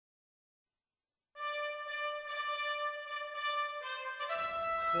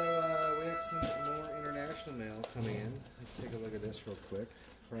So we have some more international mail coming in. Let's take a look at this real quick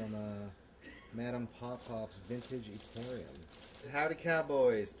from Madame Pop-Pop's Vintage Emporium. Howdy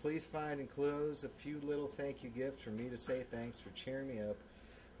Cowboys, please find enclosed a few little thank you gifts for me to say thanks for cheering me up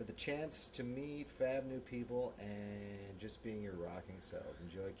with the chance to meet fab new people and just being your rocking selves.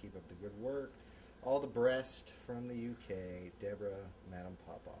 Enjoy, keep up the good work. All the best from the UK, Deborah, Madame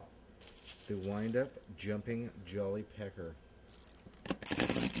Pop-Pop. The wind-up jumping Jolly Pecker.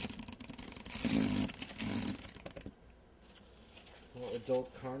 Little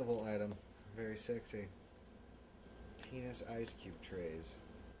adult carnival item, very sexy. Penis ice cube trays.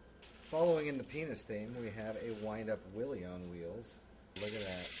 Following in the penis theme, we have a wind-up Willy on wheels. Look at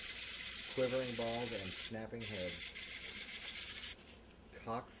that. Quivering balls and snapping heads.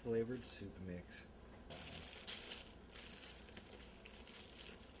 Cock-flavored soup mix.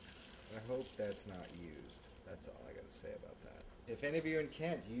 I hope that's not used. That's all I got to say about that. If any of you in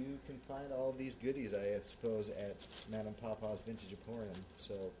Kent, you can find all of these goodies, I suppose, at Madame Papa's Vintage Emporium.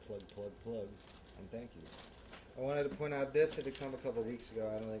 So plug, and thank you. I wanted to point out this. It had come a couple weeks ago.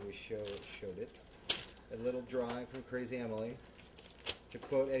 I don't think we showed it. A little drawing from Crazy Emily. To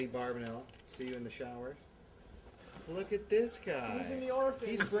quote Eddie Barbanel, see you in the showers. Look at this guy. He's in the orphan.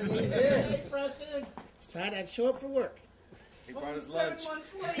 He's bringing this. Hey, Preston. Decided I'd show up for work. He brought his lunch. 7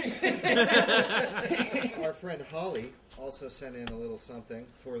 months late. Our friend Holly also sent in a little something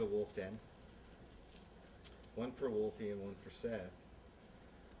for the Wolf Den. One for Wolfie and one for Seth.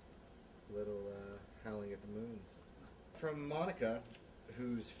 Little Howling at the Moons. From Monica,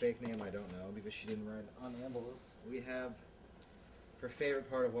 whose fake name I don't know because she didn't write it on the envelope, we have her favorite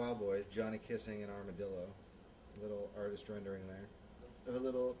part of Wild Boys, Johnny kissing an armadillo. A little artist rendering there. Of a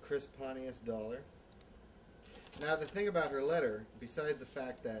little Chris Pontius dollar. Now the thing about her letter, besides the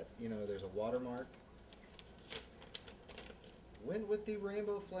fact that, you know, there's a watermark, went with the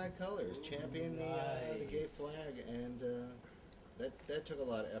rainbow flag colors, championed the gay flag, and that took a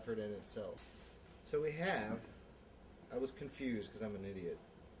lot of effort in itself. So we have, I was confused because I'm an idiot,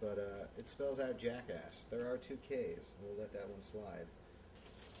 but it spells out jackass. There are 2 Ks. We'll let that one slide.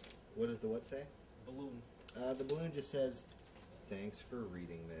 What does the what say? Balloon. The balloon just says, thanks for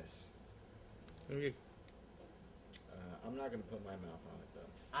reading this. Okay. I'm not going to put my mouth on it,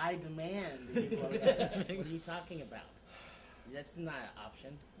 though. I demand that you blow that. What are you talking about? That's not an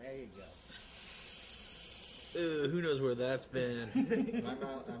option. There you go. Who knows where that's been? My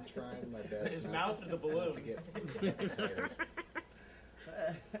mouth, I'm trying my best. His mouth or the balloon? Not to get tires.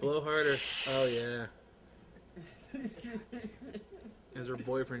 Blow harder. Oh, yeah. As her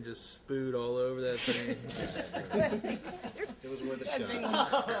boyfriend just spooed all over that thing. It was worth a shot.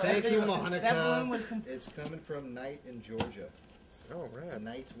 Thank you, Monica. That balloon was It's coming from Knight in Georgia. Oh, right.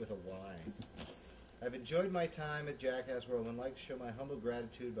 Knight with a Y. I've enjoyed my time at Jackass World and like to show my humble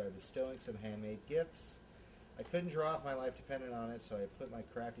gratitude by bestowing some handmade gifts. I couldn't draw if my life depended on it, so I put my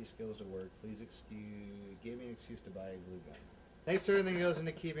crafty skills to work. Please give me an excuse to buy a glue gun. Thanks to everything that goes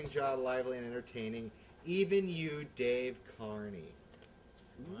into keeping Job lively and entertaining, even you, Dave Carney.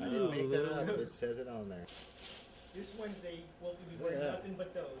 I didn't make that up. It says it on there. This Wednesday, we'll be wearing nothing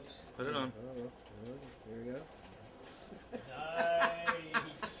but those. Put it on. Here we go.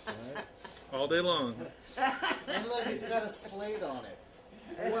 Nice. Right. All day long. And look, it's got a slate on it.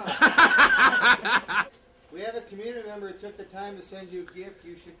 Wow. We have a community member who took the time to send you a gift.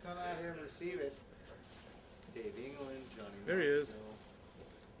 You should come out here and receive it. Dave England, Johnny. There he is.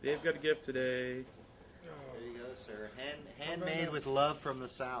 Dave got a gift today. There you go, sir. Handmade with love from the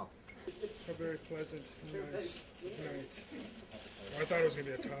South. A very pleasant, nice night. I thought it was going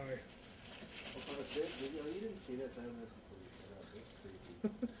to be a tie. You didn't see this. I don't know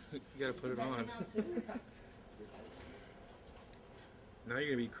if you You gotta put it on. Now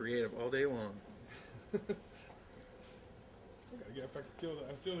you're gonna be creative all day long. I gotta get if I feel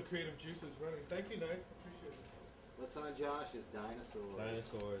the creative juices running. Thank you, Knight. Appreciate it. What's on Josh's dinosaurs?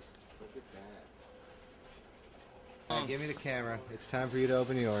 Dinosaurs. Look at that. Give me the camera. It's time for you to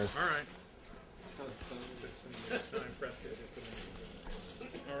open yours. All right. All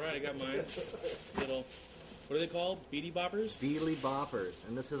All right, I got mine. Little, what are they called? Beady Boppers? Beely Boppers.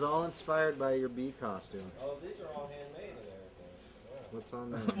 And this is all inspired by your bee costume. Oh, these are all handmade and everything. Wow. What's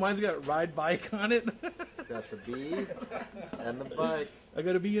on there? Mine's got ride bike on it. Got the bee and the bike. I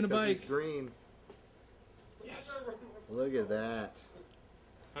got a bee and a 'Cause bike. it's green. Yes. Look at that.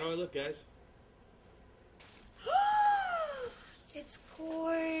 How do I look, guys? It's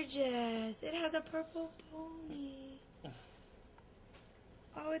gorgeous. It has a purple pony.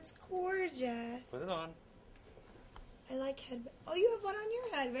 Oh, it's gorgeous. Put it on. I like head. Oh, you have one on your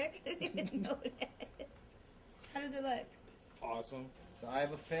head, Rick. I didn't even notice. How does it look? Awesome. So I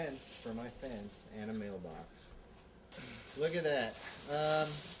have a fence for my fence and a mailbox. Look at that.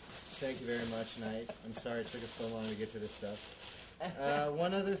 Thank you very much, Knight. I'm sorry it took us so long to get to this stuff.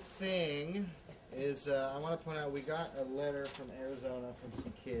 One other thing is I want to point out we got a letter from Arizona from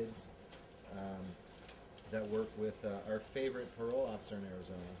some kids that work with our favorite parole officer in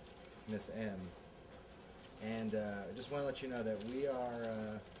Arizona, Miss M. And I just want to let you know that we are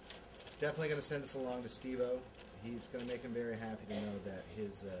definitely going to send this along to Steve-O. He's going to make him very happy to know that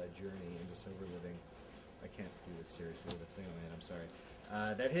his journey into sober living, I can't do this seriously with a single man, I'm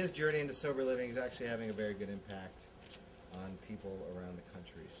sorry, that his journey into sober living is actually having a very good impact on people around the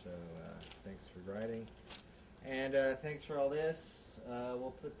country. So thanks for writing. And thanks for all this.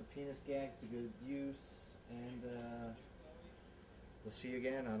 We'll put the penis gags to good use. And we'll see you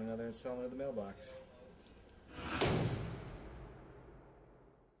again on another installment of the Mailbox.